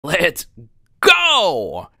Let's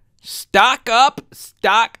go! Stock up,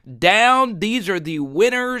 stock down. These are the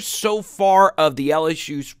winners so far of the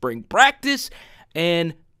LSU Spring Practice,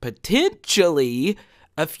 and potentially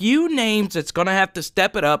a few names that's going to have to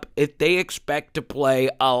step it up if they expect to play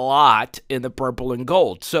a lot in the purple and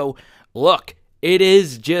gold. So, look, it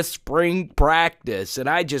is just spring practice, and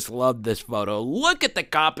I just love this photo. Look at the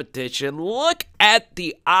competition. Look at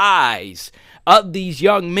the eyes of these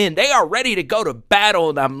young men. They are ready to go to battle,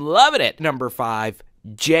 and I'm loving it. Number 5,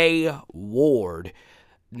 Jay Ward.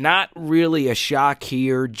 Not really a shock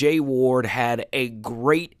here. Jay Ward had a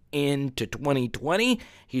great end to 2020.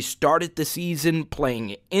 He started the season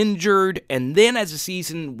playing injured, and then as the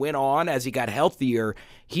season went on, as he got healthier,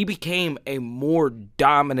 he became a more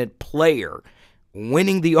dominant player,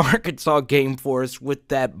 winning the Arkansas game for us with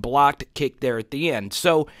that blocked kick there at the end.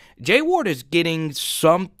 So Jay Ward is getting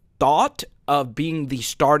some thought of being the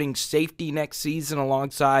starting safety next season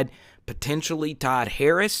alongside potentially Todd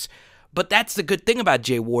Harris. But that's the good thing about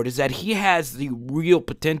Jay Ward, is that he has the real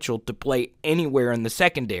potential to play anywhere in the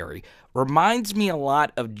secondary. Reminds me a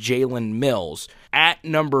lot of Jalen Mills. At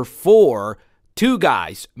number 4, two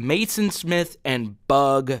guys, Maason Smith and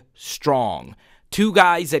Bug Strong. Two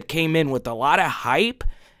guys that came in with a lot of hype.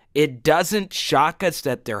 It doesn't shock us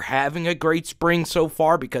that they're having a great spring so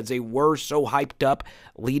far because they were so hyped up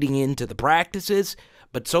leading into the practices.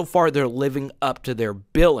 But so far they're living up to their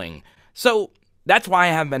billing. So that's why I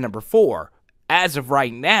have them at number 4. As of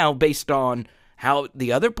right now, based on how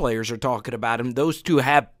the other players are talking about him, those two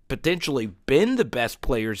have potentially been the best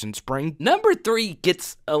players in spring. Number 3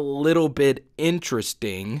 gets a little bit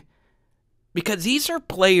interesting because these are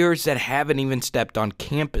players that haven't even stepped on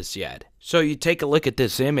campus yet. So you take a look at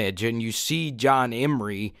this image and you see John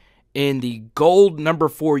Emery in the gold number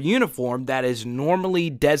 4 uniform that is normally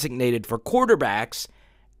designated for quarterbacks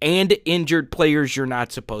and injured players you're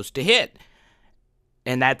not supposed to hit.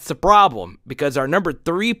 And that's the problem, because our number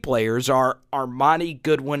 3 players are Armani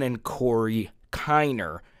Goodwin and Corey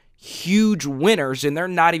Kiner. Huge winners, and they're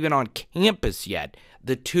not even on campus yet.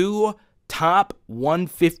 The 2 top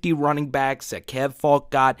 150 running backs that Kev Falk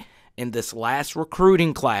got in this last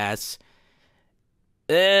recruiting class,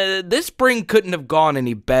 this spring couldn't have gone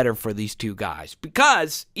any better for these 2 guys,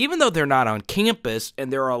 because even though they're not on campus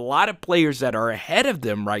and there are a lot of players that are ahead of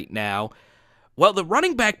them right now, well, the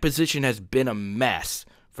running back position has been a mess.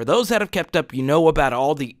 For those that have kept up, you know about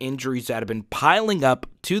all the injuries that have been piling up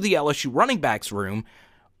to the LSU running backs room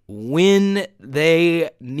when they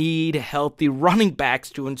need healthy running backs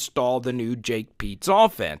to install the new Jake Peetz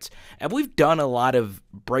offense. And we've done a lot of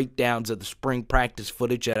breakdowns of the spring practice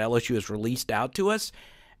footage that LSU has released out to us.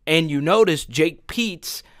 And you notice Jake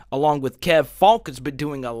Peetz, along with Kev Falk, has been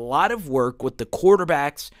doing a lot of work with the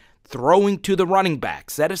quarterbacks throwing to the running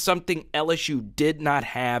backs. That is something LSU did not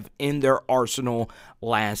have in their arsenal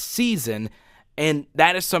last season. And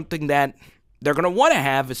that is something that they're going to want to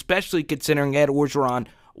have, especially considering Ed Orgeron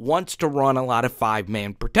wants to run a lot of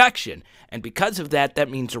 5-man protection. And because of that, that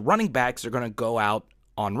means the running backs are going to go out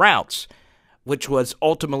on routes, which was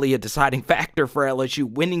ultimately a deciding factor for LSU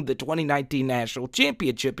winning the 2019 National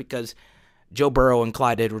Championship, because Joe Burrow and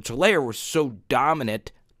Clyde Edwards-Helaire were so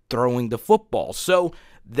dominant throwing the football. So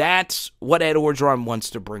that's what Ed Orgeron wants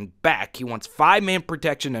to bring back. He wants 5-man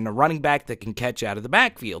protection and a running back that can catch out of the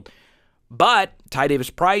backfield. But Ty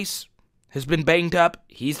Davis-Price has been banged up.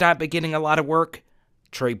 He's not been getting a lot of work.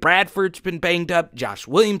 Trey Bradford's been banged up. Josh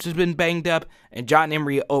Williams has been banged up. And John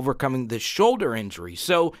Emery overcoming the shoulder injury.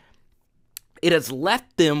 So it has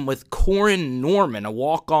left them with Corin Norman, a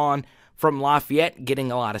walk-on from Lafayette,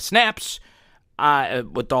 getting a lot of snaps.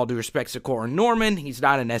 With all due respect to Corin Norman, he's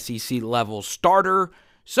not an SEC-level starter.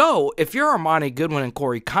 So if you're Armani Goodwin and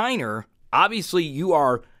Corey Kiner, obviously you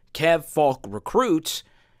are Kev Falk recruits.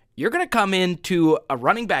 You're going to come into a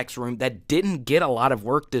running backs room that didn't get a lot of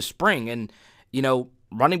work this spring. And, you know,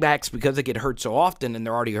 running backs, because they get hurt so often, and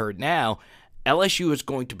they're already hurt now, LSU is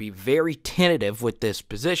going to be very tentative with this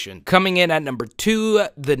position. Coming in at number 2,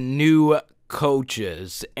 the new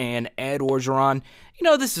coaches. And Ed Orgeron, you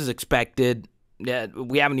know, this is expected.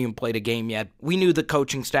 We haven't even played a game yet. We knew the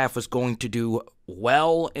coaching staff was going to do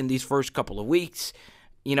well in these first couple of weeks.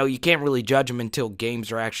 You know, you can't really judge them until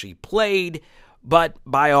games are actually played. But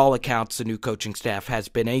by all accounts, the new coaching staff has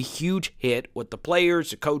been a huge hit with the players,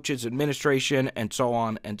 the coaches, administration, and so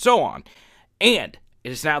on and so on. And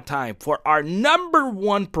it is now time for our number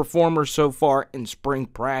 1 performer so far in spring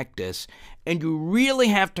practice. And you really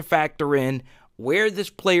have to factor in where this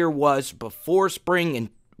player was before spring and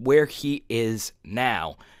where he is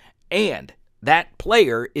now. And that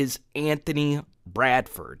player is Anthony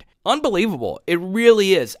Bradford. Unbelievable. It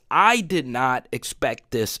really is. I did not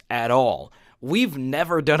expect this at all. We've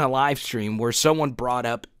never done a live stream where someone brought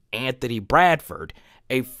up Anthony Bradford,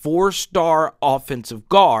 a 4-star offensive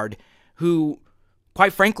guard who,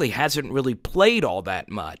 quite frankly, hasn't really played all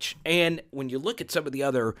that much. And when you look at some of the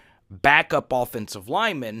other backup offensive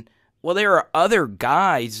linemen, well, there are other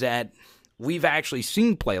guys that we've actually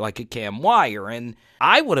seen play, like a Cam Wire. And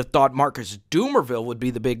I would have thought Marcus Dumervil would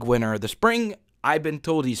be the big winner of the spring. I've been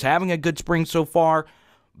told he's having a good spring so far,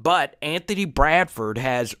 but Anthony Bradford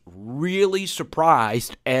has really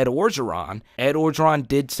surprised Ed Orgeron. Ed Orgeron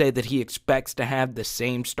did say that he expects to have the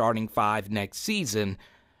same starting 5 next season,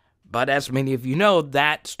 but as many of you know,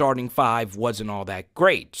 that starting 5 wasn't all that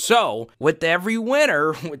great. So, with every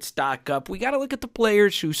winner with stock up, we got to look at the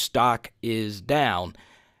players whose stock is down.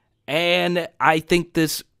 And I think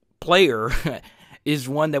this player is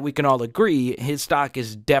one that we can all agree his stock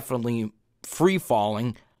is definitely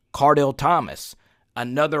free-falling. Cardell Thomas,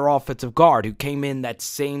 another offensive guard who came in that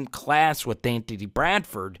same class with Anthony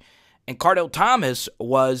Bradford. And Cardell Thomas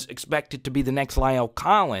was expected to be the next Lyle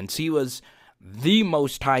Collins. He was the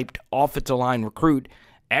most hyped offensive line recruit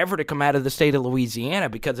ever to come out of the state of Louisiana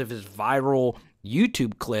because of his viral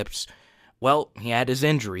YouTube clips. Well, he had his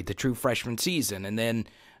injury, the true freshman season, and then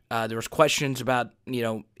there was questions about,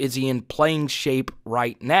 is he in playing shape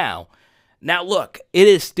right now? Now, look, it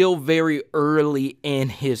is still very early in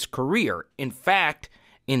his career. In fact,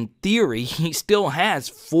 in theory, he still has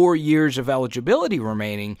 4 years of eligibility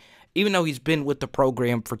remaining, even though he's been with the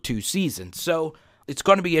program for 2 seasons. So it's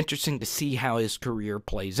going to be interesting to see how his career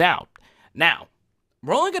plays out. Now,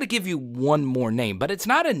 we're only going to give you one more name, but it's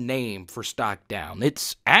not a name for stock down.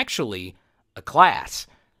 It's actually a class.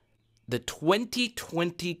 The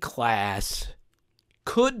 2020 class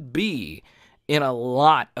could be in a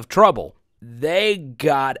lot of trouble. They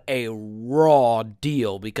got a raw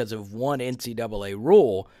deal because of one NCAA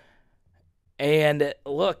rule. And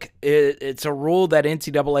look, it's a rule that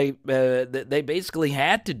NCAA, they basically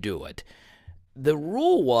had to do it. The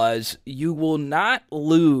rule was you will not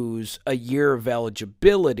lose a year of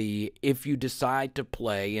eligibility if you decide to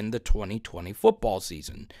play in the 2020 football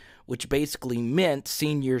season, which basically meant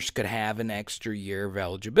seniors could have an extra year of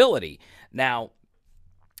eligibility. Now,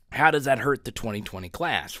 how does that hurt the 2020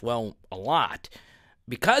 class? Well, a lot.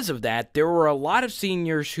 Because of that, there were a lot of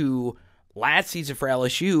seniors who, last season for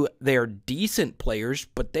LSU, they're decent players,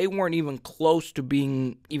 but they weren't even close to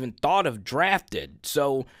being even thought of drafted.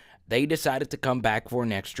 So they decided to come back for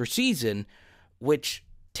an extra season, which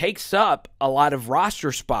takes up a lot of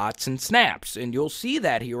roster spots and snaps, and you'll see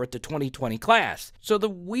that here at the 2020 class. So the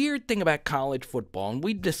weird thing about college football, and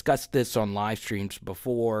we discussed this on live streams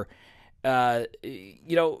before, a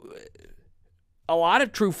lot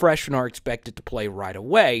of true freshmen are expected to play right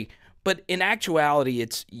away, but in actuality,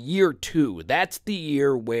 it's year 2. That's the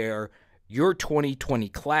year where your 2020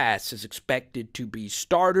 class is expected to be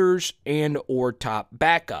starters and or top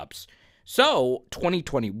backups. So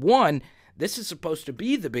 2021, this is supposed to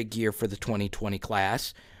be the big year for the 2020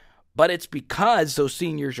 class, but it's because those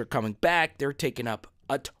seniors are coming back, they're taking up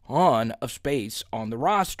a ton of space on the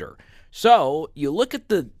roster. So you look at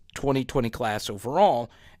the 2020 class overall,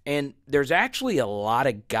 and there's actually a lot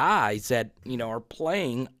of guys that, are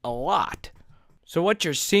playing a lot. So what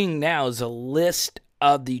you're seeing now is a list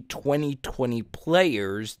of the 2020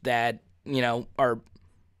 players that, are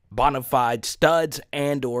bona fide studs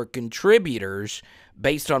and or contributors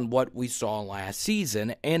based on what we saw last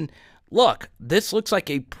season. And look, this looks like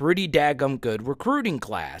a pretty daggum good recruiting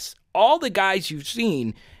class. All the guys you've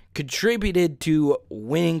seen contributed to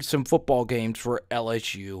winning some football games for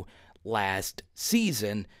LSU last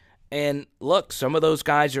season. And look, some of those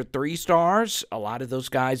guys are 3 stars. A lot of those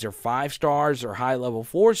guys are 5 stars or high-level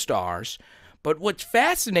 4 stars. But what's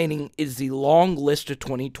fascinating is the long list of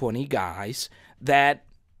 2020 guys that,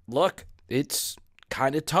 look, it's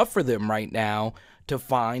kind of tough for them right now to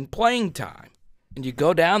find playing time. And you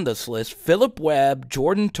go down this list: Philip Webb,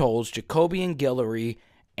 Jordan Tolles, Jacobian Guillory,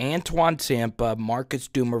 Antoine Sampa, Marcus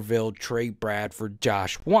Dumervil, Trey Bradford,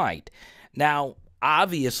 Josh White. Now,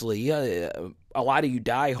 obviously, a lot of you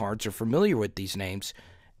diehards are familiar with these names.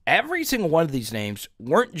 Every single one of these names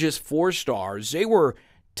weren't just 4 stars. They were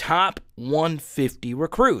top 150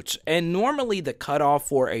 recruits. And normally the cutoff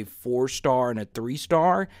for a 4-star and a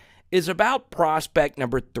 3-star is about prospect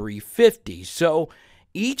number 350. So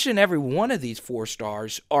each and every one of these 4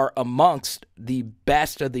 stars are amongst the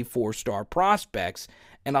best of the 4-star prospects.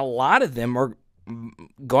 And a lot of them are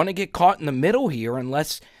going to get caught in the middle here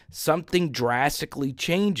unless something drastically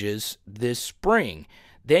changes this spring.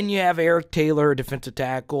 Then you have Eric Taylor, defensive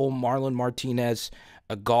tackle, Marlon Martinez,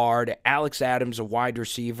 a guard, Alex Adams, a wide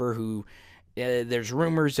receiver who there's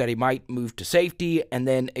rumors that he might move to safety, and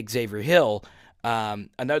then Xavier Hill,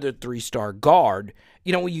 another 3-star guard.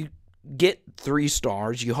 You know, when you get 3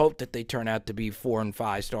 stars, you hope that they turn out to be 4 and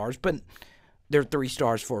 5 stars, but they're 3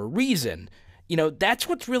 stars for a reason. You know, that's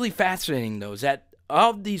what's really fascinating, though, is that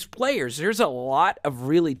of these players, there's a lot of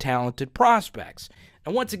really talented prospects.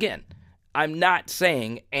 And once again, I'm not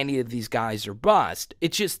saying any of these guys are bust.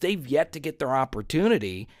 It's just they've yet to get their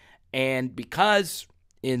opportunity. And because,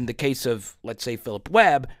 in the case of, let's say, Philip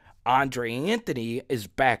Webb, Andre Anthony is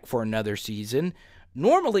back for another season.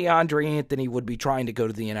 Normally, Andre Anthony would be trying to go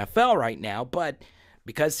to the NFL right now, but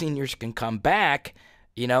because seniors can come back,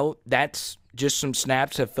 you know, that's just some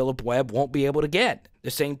snaps that Philip Webb won't be able to get.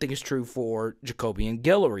 The same thing is true for Jacobian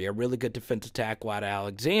Guillory, a really good defensive tackle out of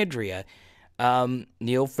Alexandria.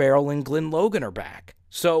 Neil Farrell and Glenn Logan are back.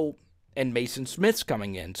 So, and Maason Smith's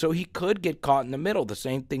coming in. So he could get caught in the middle. The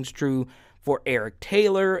same thing's true for Eric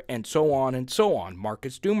Taylor and so on and so on.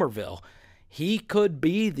 Marcus Dumerville. He could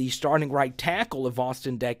be the starting right tackle if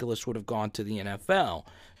Austin Deculus would have gone to the NFL.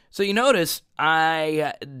 So you notice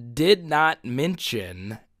I did not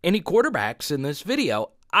mention any quarterbacks in this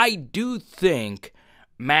video. I do think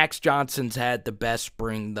Max Johnson's had the best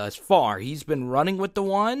spring thus far. He's been running with the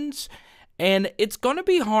ones, and it's going to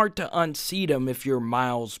be hard to unseat him if you're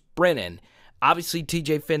Miles Brennan. Obviously,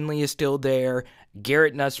 TJ Finley is still there.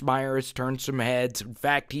 Garrett Nussmeier has turned some heads. In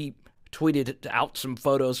fact, he tweeted out some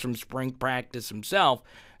photos from spring practice himself.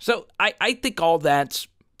 So I think all that's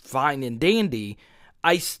fine and dandy.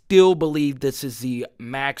 I still believe this is the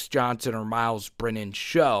Max Johnson or Miles Brennan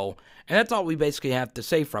show, and that's all we basically have to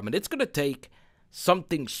say from it. It's going to take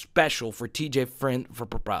something special for TJ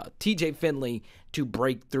Finley to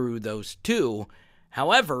break through those two.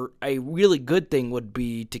 However, a really good thing would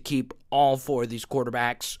be to keep all 4 of these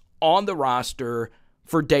quarterbacks on the roster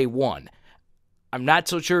for day one. I'm not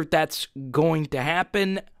so sure if that's going to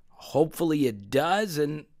happen. Hopefully it does,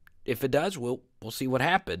 and if it does, we'll see what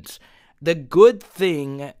happens. The good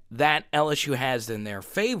thing that LSU has in their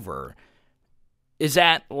favor is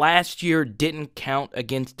that last year didn't count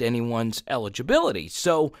against anyone's eligibility.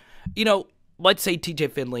 So, you know, let's say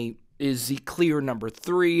TJ Finley is the clear number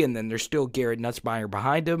 3, and then there's still Garrett Nussmeier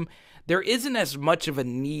behind him. There isn't as much of a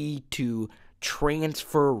need to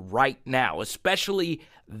transfer right now, especially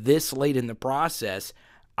this late in the process.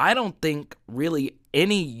 I don't think really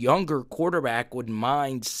any younger quarterback would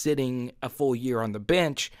mind sitting a full year on the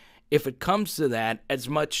bench if it comes to that, as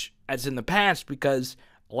much as in the past, because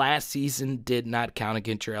last season did not count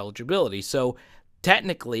against your eligibility. So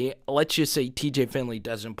technically, let's just say TJ Finley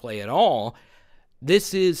doesn't play at all.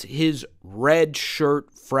 This is his red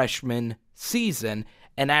shirt freshman season,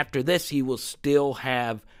 and after this, he will still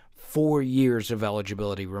have 4 years of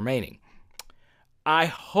eligibility remaining. I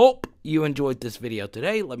hope you enjoyed this video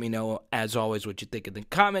today. Let me know, as always, what you think in the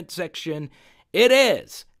comment section. It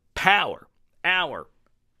is Power Hour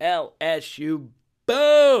LSU.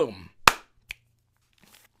 Boom!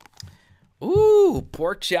 Ooh,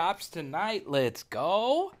 pork chops tonight. Let's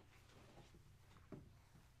go.